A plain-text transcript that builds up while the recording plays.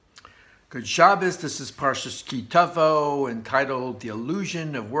Good Shabbos, this is Midrash Ki Tavo, entitled The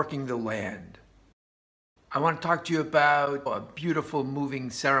Illusion of Working the Land. I want to talk to you about a beautiful moving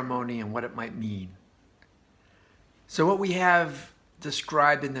ceremony and what it might mean. So what we have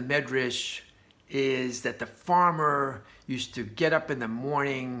described in the Midrash is that the farmer used to get up in the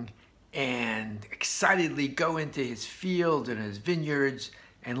morning and excitedly go into his field and his vineyards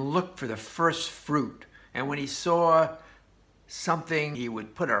and look for the first fruit. And when he saw something, he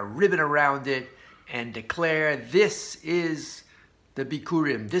would put a ribbon around it and declare, "This is the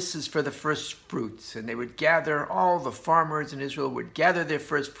Bikurim, this is for the first fruits." And they would gather, all the farmers in Israel would gather their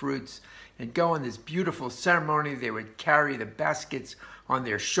first fruits and go on this beautiful ceremony. They would carry the baskets on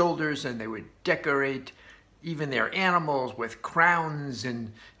their shoulders and they would decorate even their animals with crowns,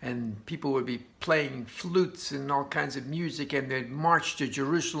 and people would be playing flutes and all kinds of music, and they'd march to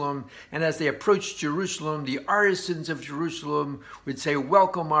Jerusalem. And as they approached Jerusalem, the artisans of Jerusalem would say,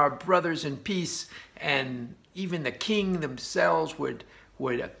 "Welcome our brothers in peace." And even the king themselves would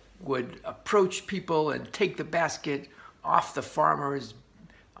approach people and take the basket off the farmer's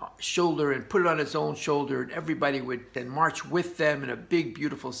shoulder and put it on his own shoulder, and everybody would then march with them in a big,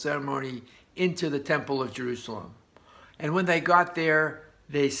 beautiful ceremony into the temple of Jerusalem. And when they got there,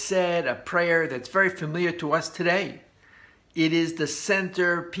 they said a prayer that's very familiar to us today. It is the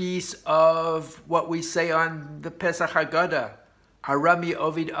centerpiece of what we say on the Pesach Haggadah, Arami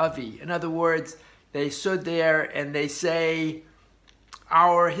Ovid Avi. In other words, they stood there and they say,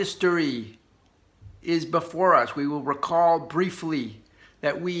 our history is before us. We will recall briefly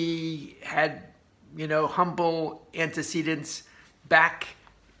that we had, humble antecedents back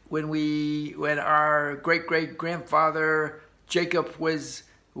when our great-great-grandfather Jacob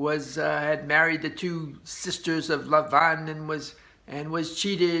had married the two sisters of Lavan and was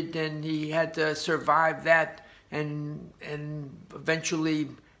cheated, and he had to survive that and eventually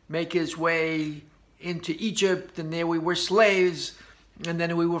make his way into Egypt, and there we were slaves, and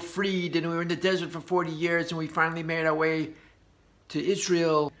then we were freed, and we were in the desert for 40 years, and we finally made our way to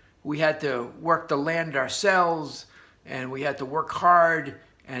Israel. We had to work the land ourselves, and we had to work hard.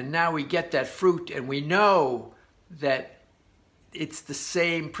 And now we get that fruit, and we know that it's the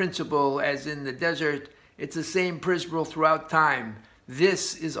same principle as in the desert. It's the same principle throughout time.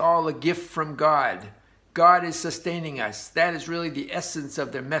 This is all a gift from God. God is sustaining us. That is really the essence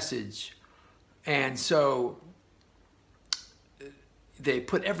of their message. And so they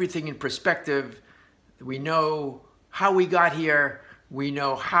put everything in perspective. We know how we got here. We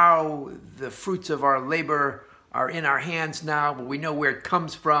know how the fruits of our labor are in our hands now, but we know where it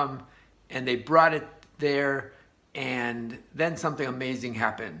comes from, and they brought it there, and then something amazing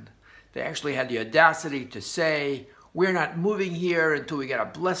happened. They actually had the audacity to say, we're not moving here until we get a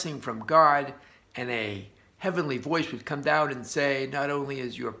blessing from God, and a heavenly voice would come down and say, not only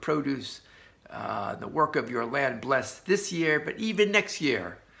is your produce, the work of your land blessed this year, but even next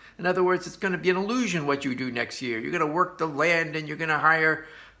year. In other words, it's going to be an illusion what you do next year. You're going to work the land, and you're going to hire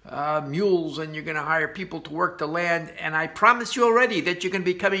mules, and you're going to hire people to work the land, and I promise you already that you're going to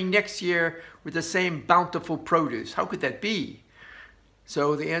be coming next year with the same bountiful produce. How could that be?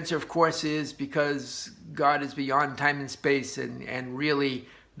 So the answer, of course, is because God is beyond time and space, and really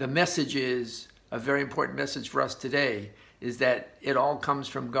the message is a very important message for us today, is that it all comes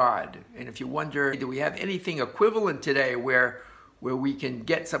from God. And if you wonder, do we have anything equivalent today where we can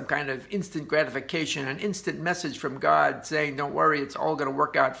get some kind of instant gratification, an instant message from God saying, don't worry, it's all going to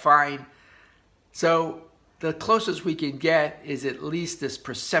work out fine. So the closest we can get is at least this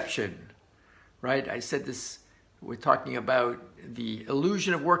perception, right? I said this, we're talking about the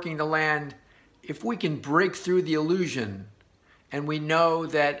illusion of working the land. If we can break through the illusion, and we know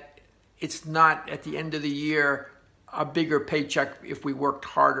that it's not at the end of the year a bigger paycheck if we worked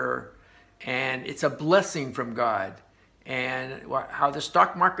harder, and it's a blessing from God, and how the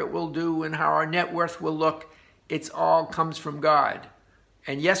stock market will do and how our net worth will look, it all comes from God.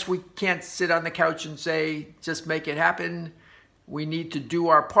 And yes, we can't sit on the couch and say, just make it happen. We need to do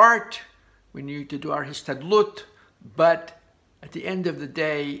our part. We need to do our hishtadlut. But at the end of the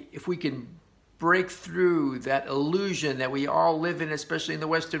day, if we can break through that illusion that we all live in, especially in the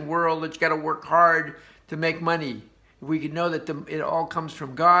Western world, that you got to work hard to make money. If we can know that it all comes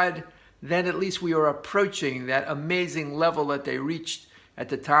from God, then at least we are approaching that amazing level that they reached at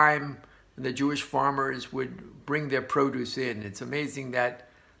the time the Jewish farmers would bring their produce in. It's amazing that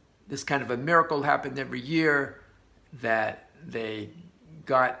this kind of a miracle happened every year, that they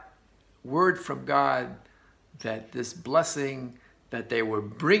got word from God that this blessing that they were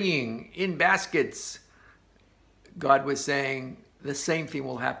bringing in baskets, God was saying the same thing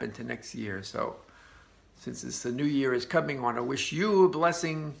will happen to next year. So since the new year is coming, I want to wish you a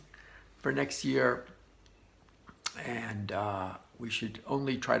blessing for next year. And we should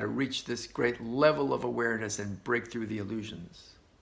only try to reach this great level of awareness and break through the illusions.